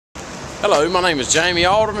Hello, my name is Jamey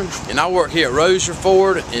Alderman, and I work here at Rozier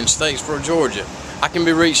Ford in Statesboro, Georgia. I can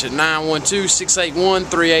be reached at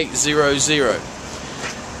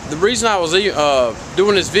 912-681-3800. The reason I was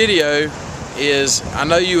doing this video is I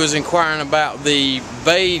know you was inquiring about the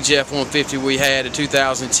beige F150 we had in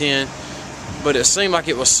 2010, but it seemed like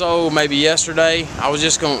it was sold maybe yesterday. I was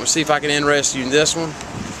just going to see if I can interest you in this one.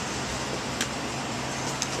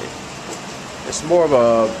 It's more of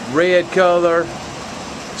a red color.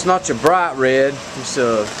 It's not your bright red. It's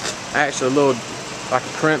actually a little like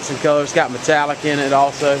a crimson color. It's got metallic in it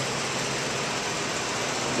also.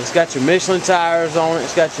 It's got your Michelin tires on it.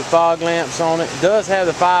 It's got your fog lamps on it. It does have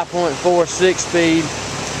the 5.4 6-speed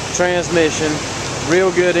transmission.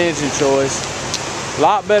 Real good engine choice. A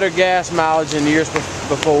lot better gas mileage than years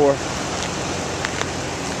before.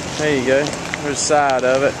 There you go. There's the side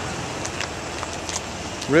of it.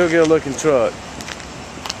 Real good looking truck.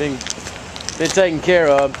 Been taken care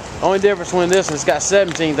of. Only difference between this one, it's got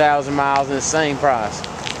 17,000 miles and the same price.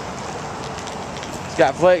 It's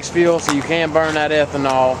got flex fuel, so you can burn that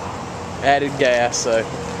ethanol, added gas. So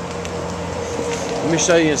let me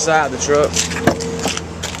show you inside the truck.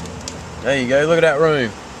 There you go. Look at that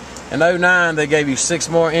room. In 09, they gave you 6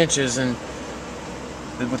 more inches and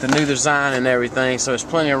with the new design and everything, so there's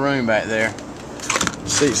plenty of room back there.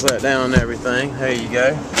 Seats let down and everything. There you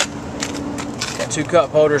go. Got 2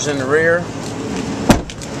 cup holders in the rear.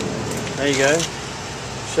 There you go.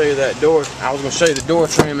 Show you that door. I was going to show you the door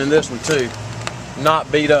trim in this one too.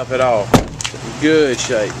 Not beat up at all. Good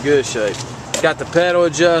shape, good shape. It's got the pedal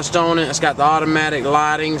adjust on it. It's got the automatic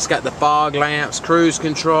lighting. It's got the fog lamps, cruise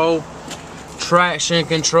control, traction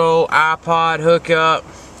control, iPod hookup,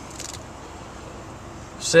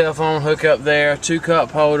 cell phone hookup there, 2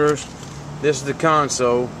 cup holders. This is the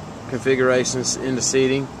console configurations in the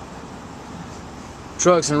seating.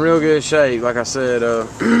 Truck's in real good shape, like I said.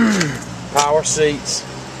 Power seats.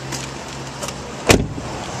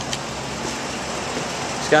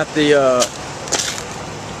 It's got the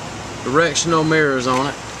directional mirrors on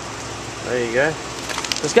it. There you go.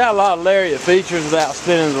 It's got a lot of Lariat features without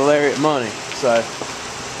spending the Lariat money. So,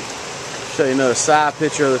 show you another side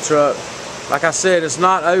picture of the truck. Like I said, it's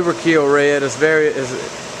not overkill red. It's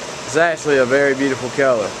actually a very beautiful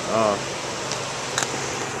color.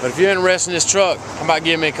 But if you're interested in this truck, how about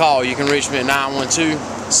giving me a call? You can reach me at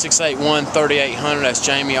 912-681-3800. That's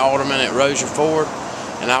Jamey Alderman at Rozier Ford,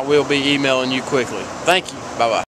 and I will be emailing you quickly. Thank you. Bye-bye.